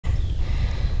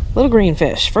Little green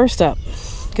fish, first up.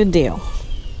 Good deal.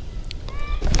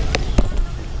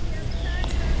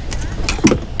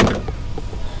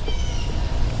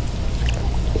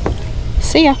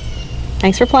 See ya.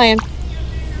 Thanks for playing.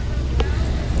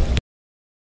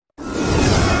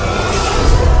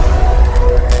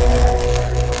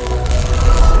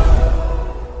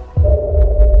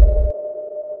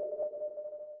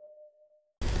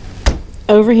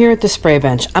 Over here at the spray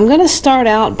bench, I'm going to start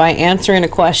out by answering a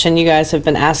question you guys have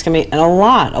been asking me, and a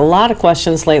lot of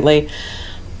questions lately.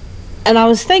 And I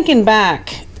was thinking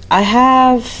back, I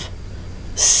have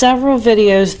several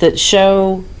videos that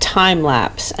show time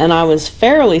lapse, and I was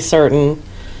fairly certain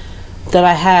that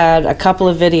I had a couple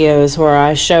of videos where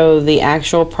I show the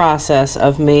actual process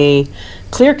of me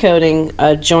clear coating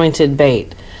a jointed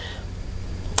bait.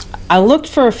 I looked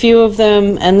for a few of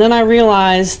them, and then I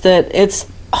realized that it's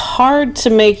hard to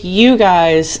make you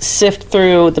guys sift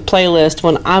through the playlist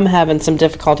when I'm having some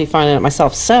difficulty finding it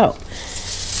myself. So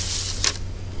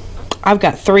I've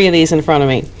got 3 of these in front of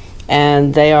me,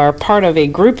 and they are part of a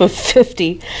group of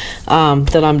 50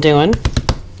 that I'm doing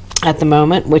at the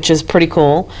moment, which is pretty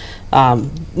cool.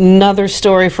 Another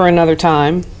story for another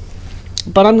time,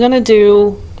 but I'm gonna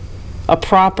do a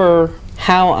proper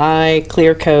how I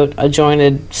clear coat a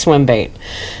jointed swim bait.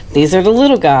 These are the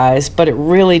little guys, but it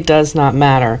really does not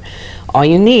matter. All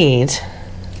you need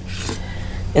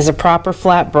is a proper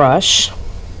flat brush,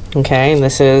 okay, and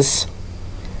this is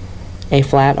a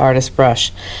flat artist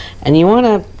brush, and you want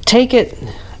to take it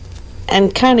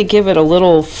and kind of give it a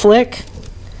little flick,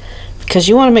 because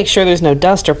you want to make sure there's no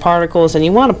dust or particles, and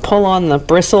you want to pull on the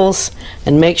bristles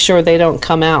and make sure they don't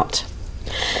come out.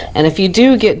 And if you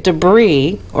do get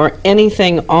debris or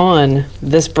anything on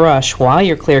this brush while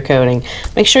you're clear coating,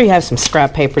 make sure you have some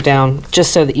scrap paper down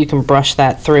just so that you can brush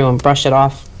that through and brush it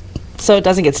off so it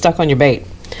doesn't get stuck on your bait.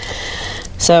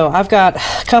 So I've got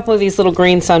a couple of these little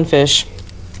green sunfish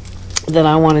that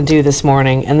I want to do this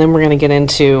morning, and then we're going to get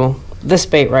into this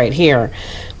bait right here,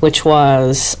 which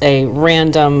was a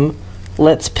random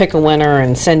let's pick a winner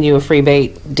and send you a free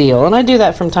bait deal. And I do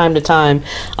that from time to time.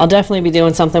 I'll definitely be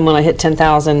doing something when I hit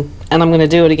 10,000, and I'm going to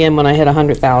do it again when I hit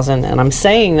 100,000. And I'm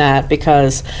saying that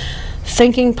because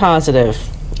thinking positive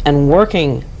and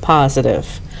working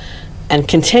positive and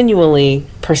continually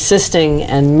persisting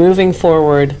and moving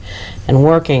forward and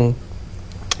working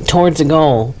towards a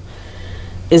goal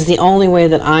is the only way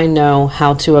that I know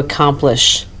how to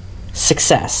accomplish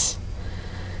success.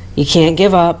 You can't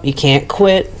give up, you can't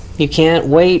quit, you can't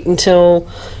wait until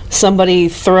somebody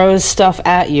throws stuff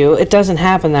at you. It doesn't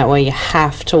happen that way. You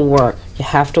have to work. You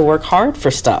have to work hard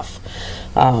for stuff.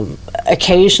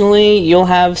 Occasionally you'll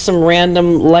have some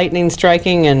random lightning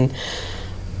striking and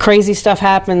crazy stuff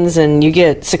happens and you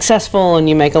get successful and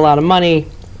you make a lot of money,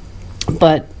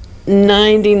 but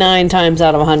 99 times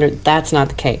out of 100 that's not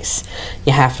the case.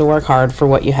 You have to work hard for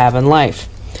what you have in life,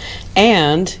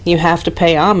 and you have to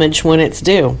pay homage when it's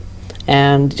due.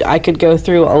 And I could go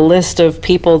through a list of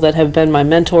people that have been my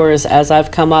mentors as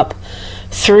I've come up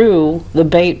through the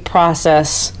bait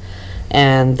process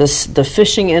and the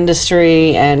fishing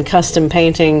industry and custom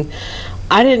painting.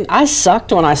 I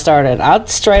sucked when I started. I'll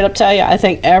straight up tell you, I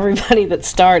think everybody that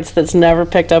starts that's never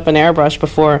picked up an airbrush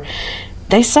before,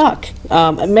 they suck.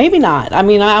 Maybe not. I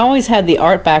mean, I always had the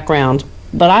art background,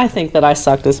 but I think that I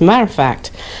sucked. As a matter of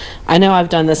fact, I know I've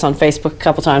done this on Facebook a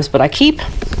couple times, but I keep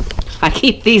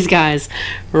these guys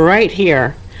right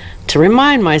here to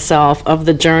remind myself of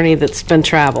the journey that's been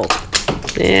traveled.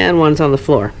 And one's on the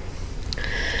floor.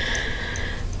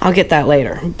 I'll get that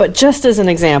later. But just as an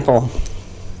example,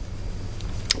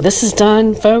 this is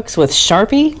done, folks, with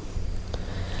Sharpie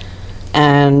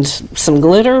and some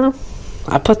glitter.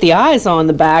 I put the eyes on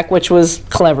the back, which was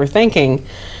clever thinking.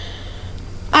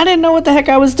 I didn't know what the heck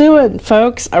I was doing,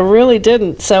 folks. I really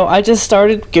didn't. So I just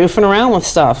started goofing around with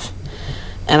stuff.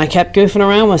 And I kept goofing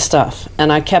around with stuff,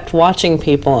 and I kept watching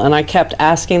people, and I kept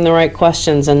asking the right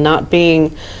questions and not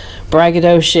being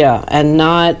braggadocio and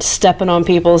not stepping on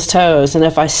people's toes. And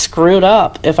if I screwed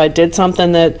up, if I did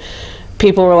something that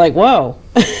people were like, whoa,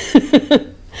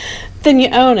 then you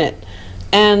own it.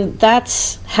 And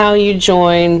that's how you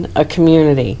join a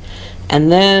community.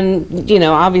 And then, you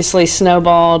know, obviously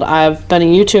snowballed. I've been a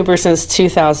YouTuber since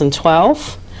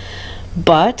 2012,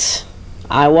 but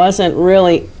I wasn't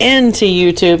really into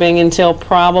YouTubing until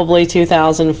probably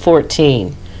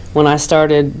 2014 when I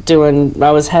started doing,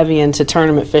 I was heavy into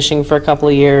tournament fishing for a couple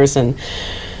of years and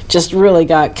just really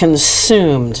got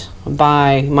consumed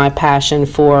by my passion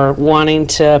for wanting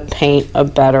to paint a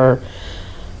better,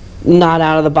 not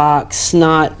out of the box,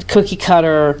 not cookie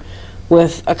cutter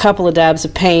with a couple of dabs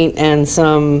of paint and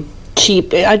some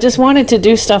cheap, I just wanted to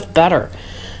do stuff better.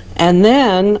 And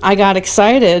then I got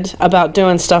excited about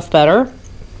doing stuff better,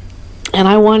 and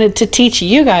I wanted to teach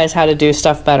you guys how to do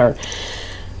stuff better.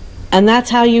 And that's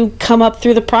how you come up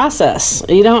through the process.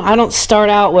 I don't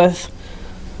start out with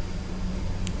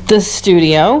this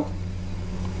studio.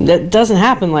 That doesn't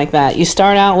happen like that. You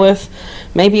start out with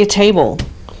maybe a table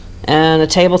and a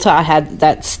tabletop. I had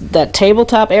that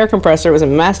tabletop air compressor. It was a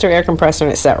master air compressor,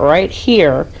 and it sat right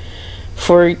here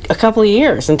for a couple of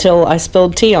years until I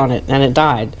spilled tea on it and it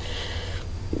died.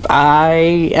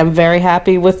 I am very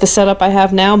happy with the setup I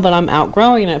have now, but I'm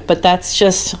outgrowing it. But that's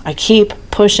just, I keep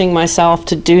pushing myself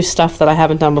to do stuff that I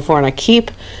haven't done before, and I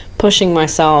keep pushing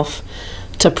myself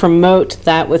to promote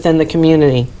that within the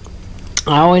community.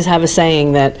 I always have a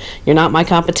saying that you're not my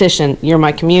competition, you're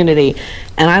my community,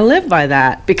 and I live by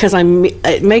that because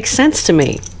it makes sense to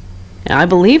me. I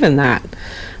believe in that.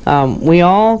 We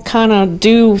all kind of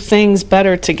do things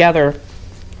better together,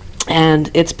 and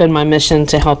it's been my mission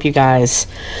to help you guys.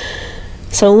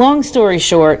 So long story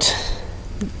short,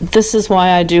 this is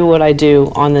why I do what I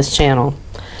do on this channel,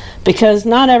 because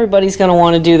not everybody's going to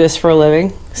want to do this for a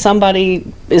living.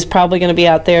 Somebody is probably going to be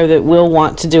out there that will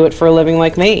want to do it for a living,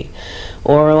 like me,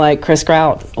 or like Chris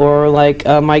Grout, or like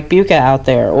Mike Buca out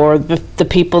there, or the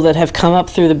people that have come up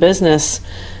through the business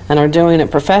and are doing it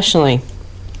professionally.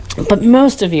 But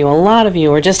most of you, a lot of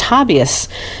you, are just hobbyists.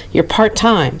 You're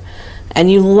part-time, and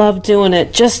you love doing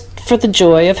it just for the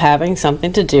joy of having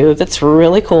something to do that's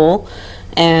really cool,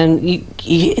 and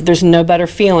there's no better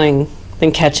feeling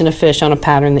than catching a fish on a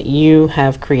pattern that you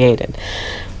have created.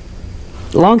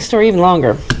 Long story even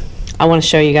longer, I want to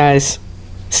show you guys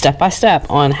step by step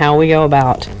on how we go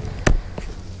about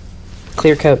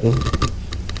clear coating.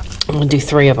 I'm going to do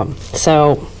 3 of them.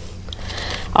 So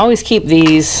I always keep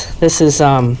these. This is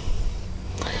we're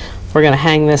going to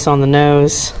hang this on the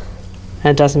nose,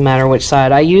 and it doesn't matter which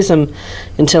side. I use them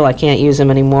until I can't use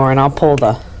them anymore, and I'll pull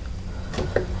the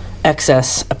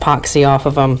excess epoxy off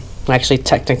of them. Actually,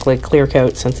 technically clear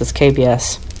coat since it's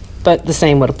KBS, but the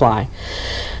same would apply.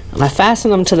 And I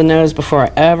fasten them to the nose before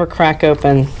I ever crack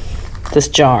open this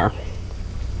jar.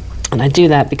 And I do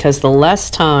that because the less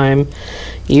time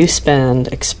you spend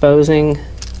exposing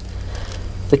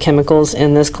the chemicals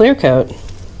in this clear coat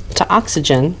to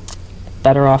oxygen,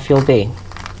 better off you'll be.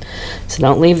 So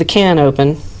don't leave the can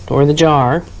open or the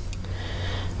jar.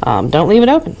 Don't leave it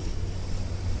open.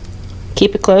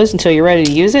 Keep it closed until you're ready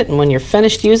to use it, and when you're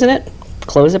finished using it,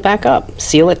 close it back up,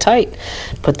 seal it tight.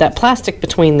 Put that plastic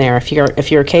between there if you're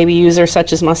a KB user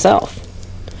such as myself.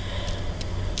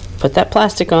 Put that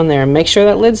plastic on there and make sure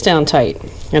that lid's down tight,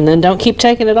 and then don't keep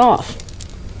taking it off.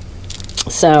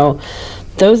 So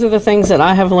those are the things that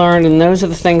I have learned, and those are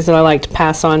the things that I like to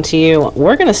pass on to you.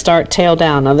 We're going to start tail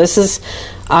down. Now this is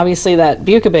obviously that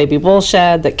Buca Baby Bull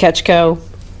Shad that JBCo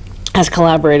has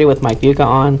collaborated with Mike Buca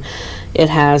on. It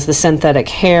has the synthetic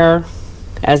hair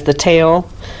as the tail,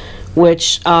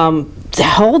 which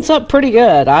holds up pretty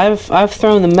good. I've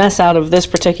thrown the mess out of this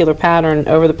particular pattern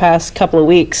over the past couple of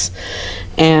weeks,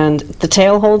 and the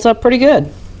tail holds up pretty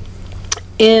good.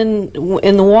 In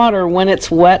the water, when it's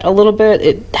wet a little bit,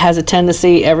 it has a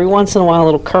tendency every once in a while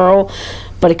it'll curl,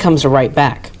 but it comes right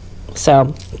back.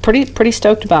 So pretty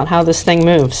stoked about how this thing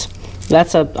moves.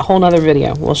 That's a whole nother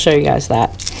video. We'll show you guys that.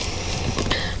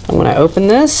 I'm going to open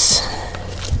this.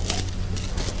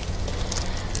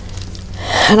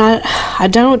 And I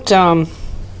don't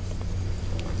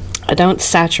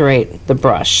saturate the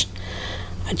brush.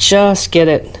 I just get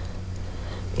it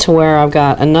to where I've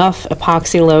got enough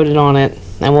epoxy loaded on it,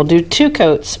 and we'll do 2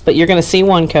 coats, but you're going to see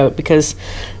 1 coat because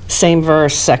same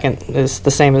verse second is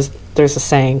the same as, there's a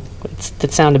saying.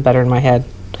 It sounded better in my head.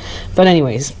 But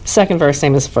anyways, second verse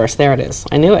same as first. There it is.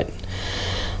 I knew it.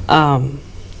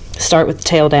 Start with the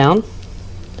tail down.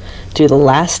 Do the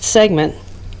last segment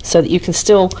so that you can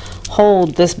still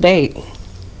hold this bait.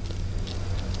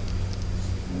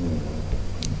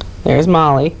 There's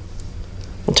Molly.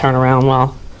 We'll turn around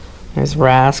while there's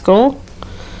Rascal.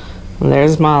 And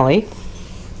there's Molly.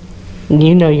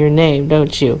 You know your name,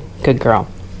 don't you? Good girl.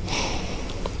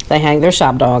 They hang their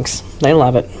shop dogs. They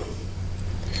love it.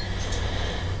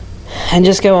 And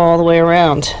just go all the way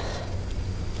around.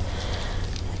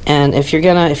 And if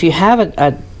you have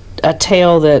a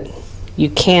tail that you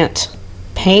can't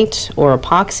paint or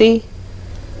epoxy,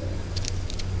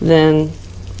 then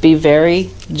be very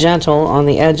gentle on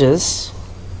the edges.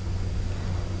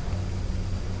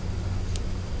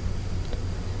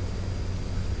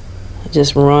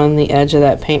 Just run the edge of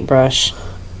that paintbrush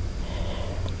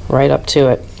right up to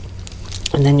it,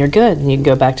 and then you're good, and you can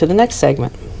go back to the next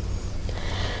segment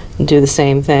and do the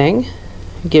same thing.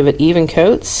 Give it even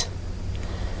coats.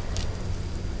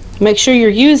 Make sure you're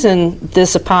using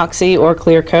this epoxy or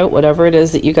clear coat, whatever it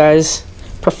is that you guys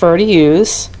prefer to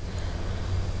use.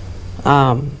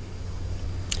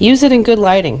 Use it in good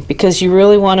lighting, because you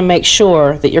really want to make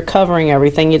sure that you're covering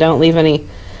everything. You don't leave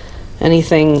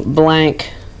anything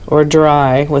blank or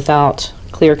dry without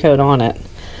clear coat on it.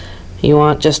 You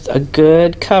want just a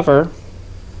good cover,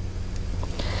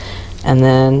 and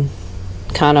then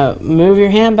kind of move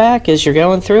your hand back as you're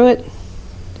going through it.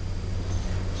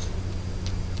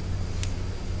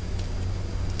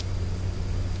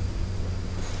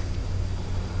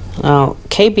 Now,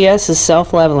 KBS is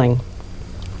self-leveling,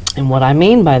 and what I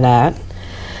mean by that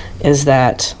is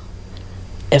that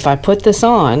if I put this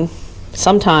on,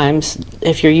 sometimes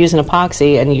if you're using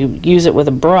epoxy and you use it with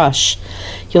a brush,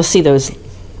 you'll see those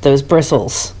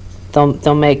bristles.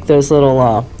 They'll make those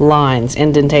little lines,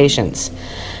 indentations,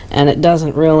 and it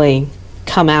doesn't really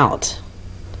come out.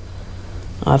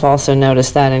 I've also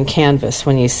noticed that in canvas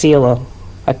when you seal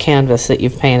a canvas that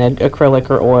you've painted,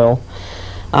 acrylic or oil.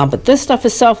 But this stuff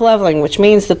is self-leveling, which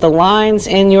means that the lines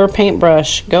in your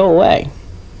paintbrush go away.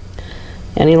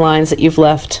 Any lines that you've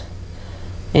left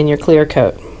in your clear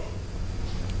coat.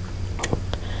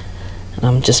 And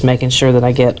I'm just making sure that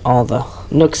I get all the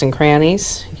nooks and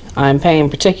crannies. I'm paying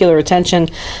particular attention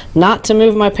not to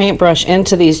move my paintbrush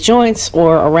into these joints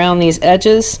or around these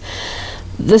edges.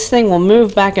 This thing will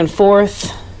move back and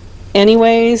forth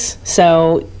anyways,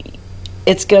 so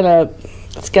it's gonna,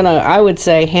 I would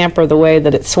say, hamper the way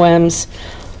that it swims,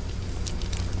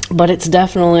 but it's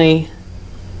definitely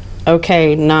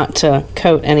okay not to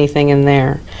coat anything in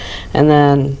there. And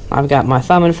then I've got my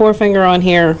thumb and forefinger on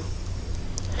here,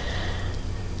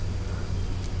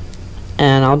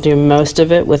 and I'll do most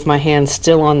of it with my hand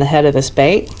still on the head of this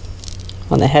bait,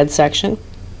 on the head section.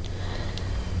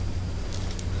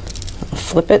 I'll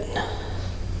flip it,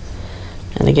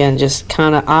 and again, just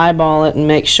kind of eyeball it and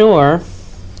make sure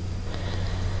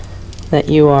that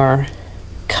you are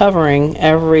covering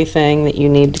everything that you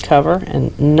need to cover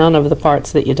and none of the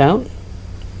parts that you don't.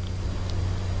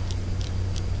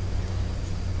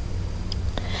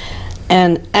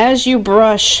 And as you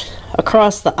brush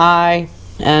across the eye,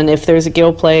 and if there's a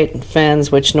gill plate and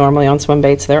fins, which normally on swim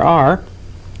baits there are,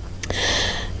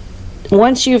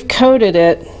 once you've coated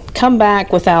it, come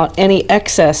back without any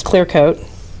excess clear coat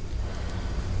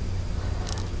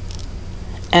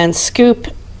and scoop.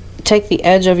 Take the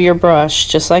edge of your brush,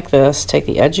 just like this, take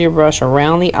the edge of your brush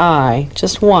around the eye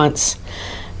just once,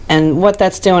 and what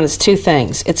that's doing is two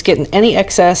things. It's getting any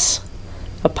excess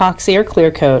epoxy or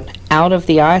clear coat out of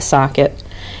the eye socket,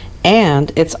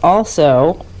 and it's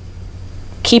also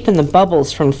keeping the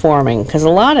bubbles from forming, because a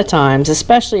lot of times,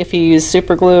 especially if you use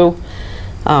super glue,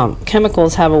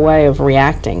 chemicals have a way of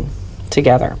reacting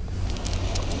together.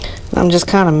 I'm just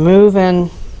kind of moving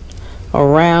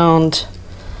around,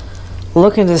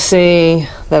 looking to see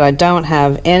that I don't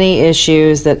have any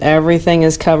issues, that everything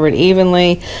is covered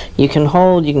evenly. You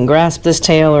can grasp this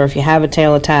tail, or if you have a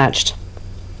tail attached.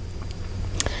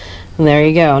 And there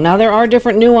you go. Now there are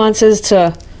different nuances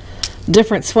to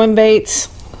different swim baits.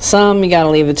 Some you got to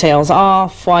leave the tails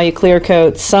off while you clear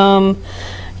coat. Some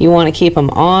you want to keep them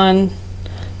on.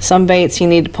 Some baits you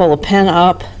need to pull a pin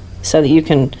up so that you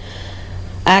can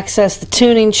access the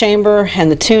tuning chamber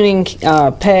and the tuning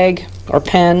peg or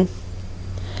pin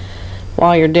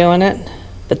while you're doing it.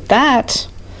 But that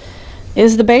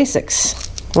is the basics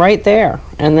right there.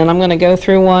 And then I'm going to go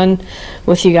through one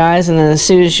with you guys, and then as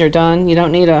soon as you're done, you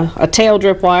don't need a tail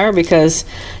drip wire, because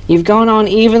you've gone on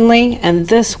evenly, and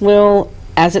this will,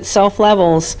 as it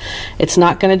self-levels, it's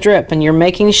not going to drip, and you're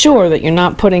making sure that you're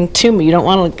not putting too much. You don't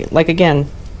want to, like, again,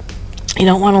 you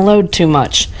don't want to load too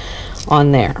much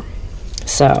on there.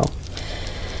 So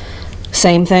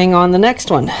same thing on the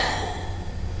next one.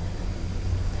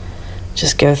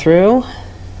 Just go through,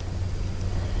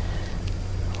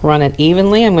 run it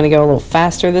evenly. I'm going to go a little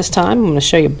faster this time. I'm going to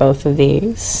show you both of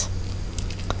these.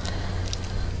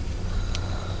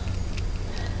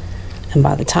 And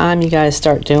by the time you guys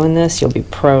start doing this, you'll be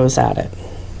pros at it.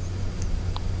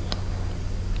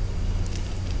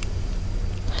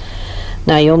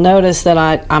 Now you'll notice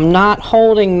that I'm not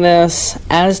holding this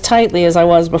as tightly as I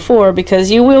was before,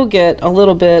 because you will get a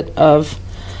little bit of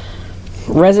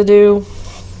residue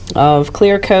of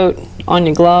clear coat on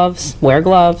your gloves. Wear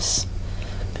gloves,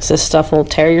 because this stuff will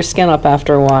tear your skin up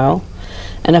after a while.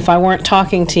 And if I weren't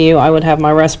talking to you, I would have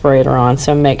my respirator on,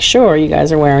 so make sure you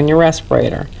guys are wearing your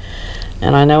respirator.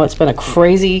 And I know it's been a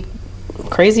crazy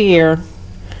year,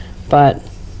 but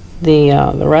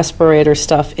the respirator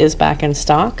stuff is back in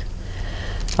stock.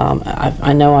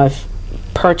 I know I've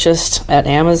purchased at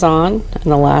Amazon in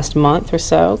the last month or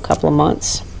so, couple of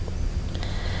months.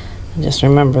 And just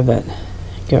remember that,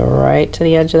 go right to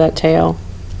the edge of that tail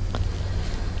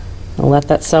and let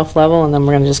that self level, and then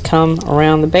we're going to just come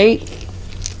around the bait.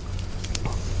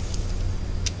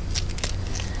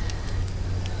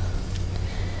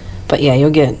 But yeah,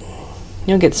 you'll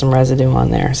get some residue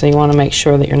on there, so you want to make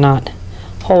sure that you're not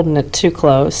holding it too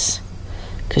close,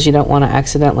 because you don't want to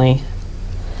accidentally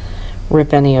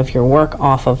rip any of your work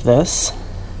off of this.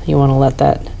 You want to let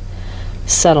that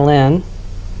settle in.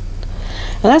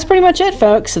 And that's pretty much it,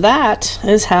 folks. That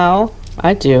is how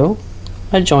I do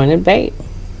a jointed bait.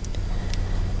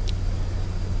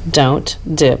 Don't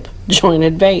dip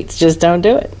jointed baits. Just don't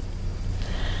do it.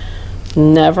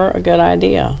 Never a good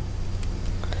idea.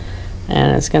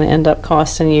 And it's going to end up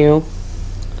costing you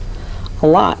a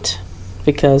lot,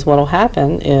 because what will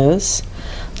happen is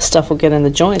stuff will get in the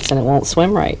joints and it won't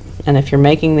swim right. And if you're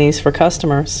making these for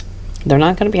customers, they're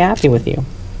not going to be happy with you.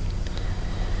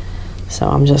 So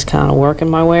I'm just kind of working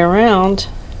my way around.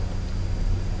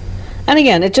 And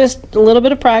again, it's just a little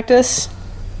bit of practice.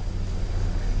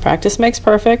 Practice makes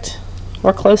perfect,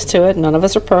 or close to it. None of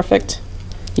us are perfect.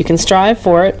 You can strive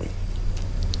for it.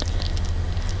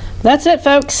 That's it,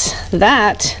 folks.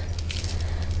 That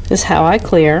is how I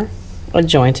clear a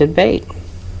jointed bait.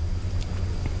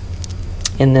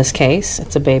 In this case,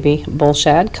 it's a baby bull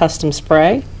shad custom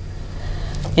spray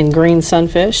in green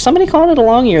sunfish. Somebody called it a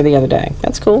long ear the other day.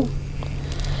 That's cool.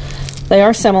 They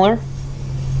are similar,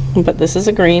 but this is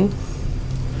a green.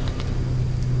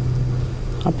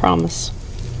 I promise.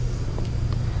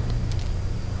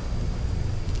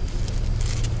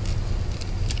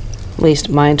 At least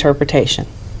my interpretation.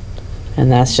 And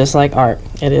that's just like art.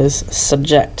 It is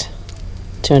subject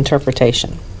to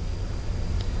interpretation.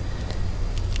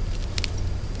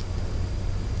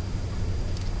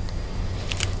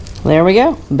 There we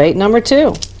go. Bait number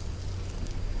 2.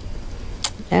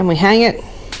 And we hang it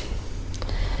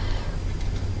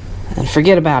and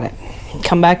forget about it.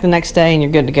 Come back the next day and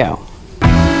you're good to go.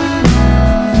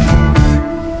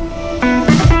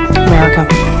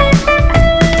 America.